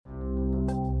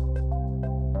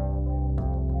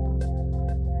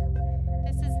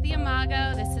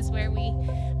Imago. This is where we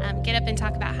get up and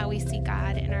talk about how we see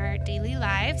God in our daily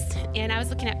lives. And I was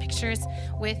looking at pictures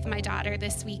with my daughter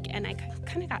this week, and I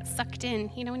kind of got sucked in.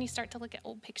 You know, when you start to look at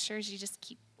old pictures, you just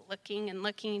keep looking, and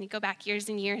you go back years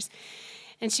and years.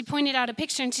 And she pointed out a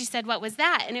picture, and she said, "What was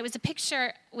that?" And it was a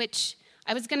picture which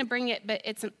I was going to bring it, but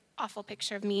it's an awful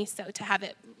picture of me, so to have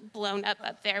it blown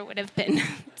up there would have been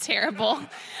terrible.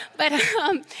 But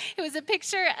it was a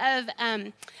picture of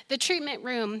the treatment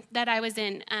room that I was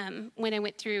in when I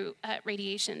went through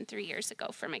radiation 3 years ago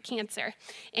for my cancer.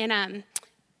 And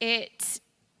it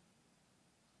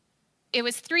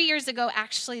was 3 years ago,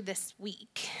 actually, this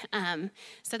week.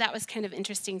 So that was kind of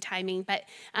interesting timing. But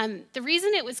the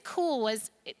reason it was cool was,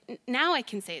 now I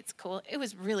can say it's cool. It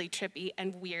was really trippy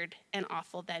and weird and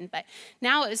awful then. But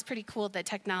now it was pretty cool, the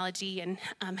technology and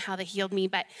how they healed me.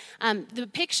 But the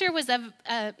picture was of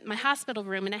my hospital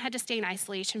room, and I had to stay in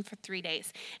isolation for 3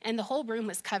 days. And the whole room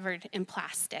was covered in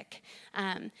plastic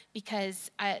because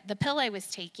the pill I was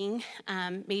taking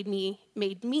made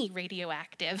me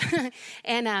radioactive.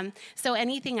 And so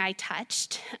anything I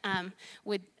touched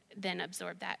would then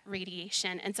absorb that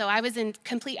radiation. And so I was in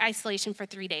complete isolation for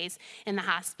 3 days in the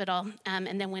hospital,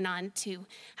 and then went on to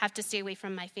have to stay away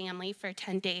from my family for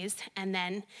 10 days. And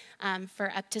then for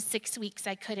up to 6 weeks,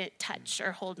 I couldn't touch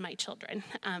or hold my children,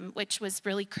 which was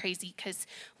really crazy because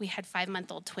we had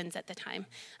 5-month-old twins at the time.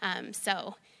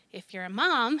 So if you're a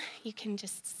mom, you can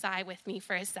just sigh with me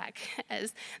for a sec,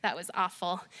 as that was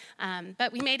awful.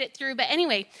 But we made it through. But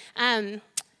anyway,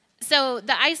 so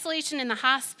the isolation in the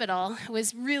hospital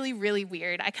was really, really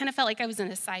weird. I kind of felt like I was in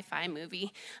a sci-fi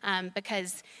movie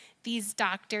because these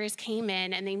doctors came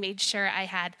in and they made sure I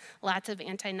had lots of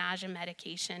anti-nausea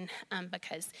medication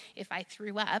because if I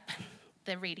threw up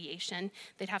the radiation,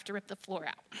 they'd have to rip the floor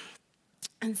out.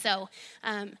 And so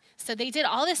they did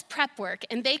all this prep work,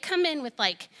 and they come in with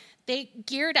they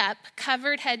geared up,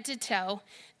 covered head to toe.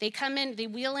 They come in, they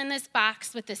wheel in this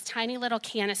box with this tiny little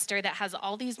canister that has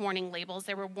all these warning labels.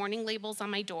 There were warning labels on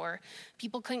my door.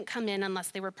 People couldn't come in unless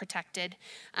they were protected.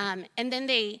 And then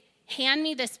they hand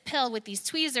me this pill with these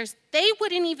tweezers. They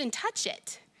wouldn't even touch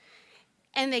it.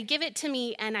 And they give it to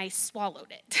me, and I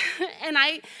swallowed it. And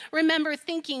I remember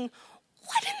thinking,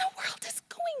 what in the world is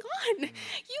going on?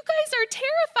 You guys are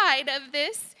terrified of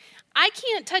this. I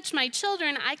can't touch my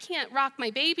children. I can't rock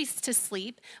my babies to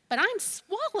sleep, but I'm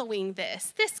swallowing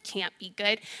this. This can't be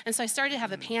good. And so I started to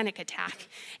have a panic attack.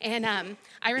 And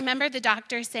I remember the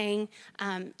doctor saying,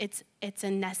 it's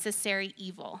a necessary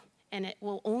evil, and it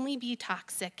will only be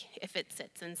toxic if it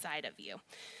sits inside of you.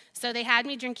 So they had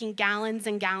me drinking gallons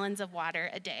and gallons of water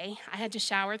a day. I had to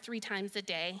shower 3 times a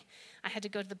day. I had to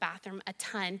go to the bathroom a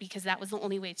ton because that was the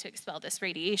only way to expel this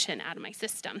radiation out of my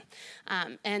system.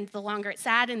 And the longer it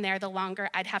sat in there, the longer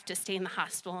I'd have to stay in the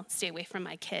hospital and stay away from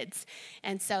my kids.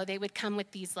 And so they would come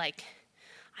with these I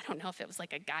don't know if it was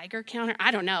like a Geiger counter. I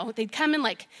don't know. They'd come and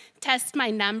test my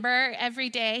number every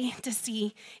day to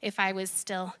see if I was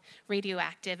still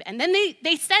radioactive. And then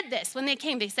they said this when they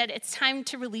came. They said, "It's time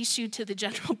to release you to the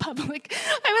general public."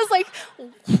 I was like,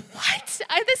 what?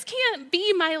 This can't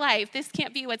be my life. This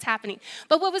can't be what's happening.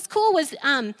 But what was cool was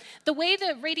the way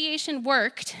the radiation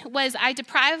worked was I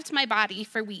deprived my body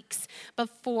for weeks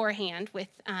beforehand with,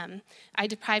 I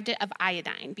deprived it of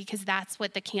iodine because that's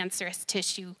what the cancerous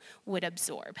tissue would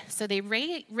absorb. So they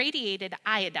radiated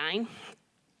iodine,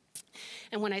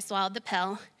 and when I swallowed the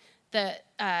pill, the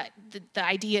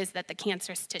idea is that the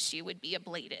cancerous tissue would be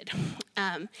ablated.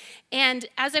 And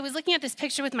as I was looking at this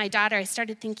picture with my daughter, I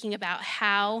started thinking about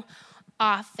how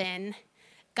often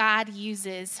God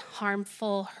uses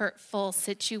harmful, hurtful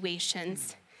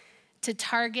situations to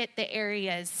target the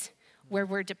areas where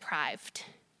we're deprived,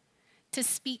 to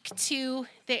speak to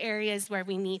the areas where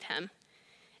we need him.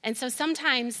 And so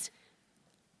sometimes,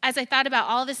 as I thought about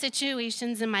all the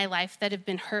situations in my life that have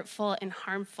been hurtful and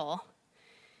harmful,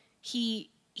 he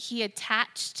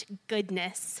attached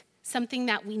goodness, something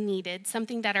that we needed,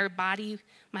 something that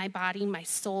my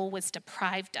soul was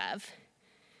deprived of,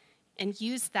 and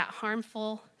used that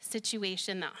harmful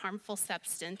situation, that harmful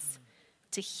substance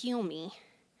to heal me.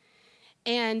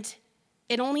 And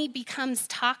it only becomes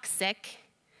toxic.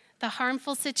 The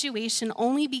harmful situation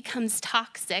only becomes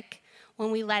toxic when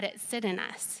we let it sit in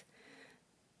us.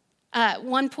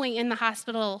 One point in the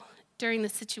hospital during the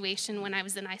situation when I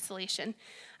was in isolation,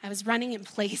 I was running in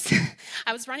place.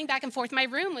 I was running back and forth. My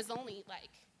room was only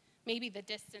maybe the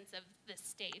distance of this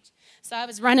stage. So I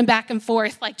was running back and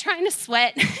forth, trying to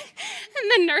sweat.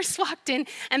 And the nurse walked in,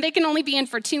 and they can only be in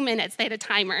for 2 minutes. They had a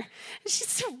timer. And she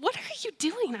said, "What are you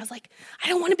doing?" I was like, "I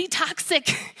don't want to be toxic."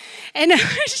 And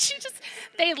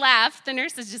they laughed. The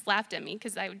nurses just laughed at me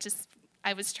because I would just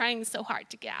I was trying so hard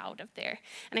to get out of there.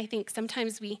 And I think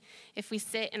sometimes if we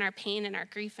sit in our pain and our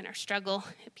grief and our struggle,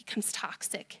 it becomes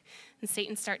toxic. And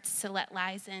Satan starts to let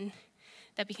lies in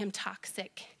that become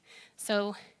toxic.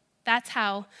 So that's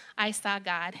how I saw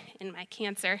God in my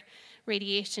cancer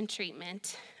radiation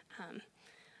treatment.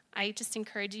 I just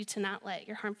encourage you to not let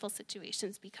your harmful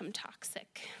situations become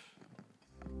toxic.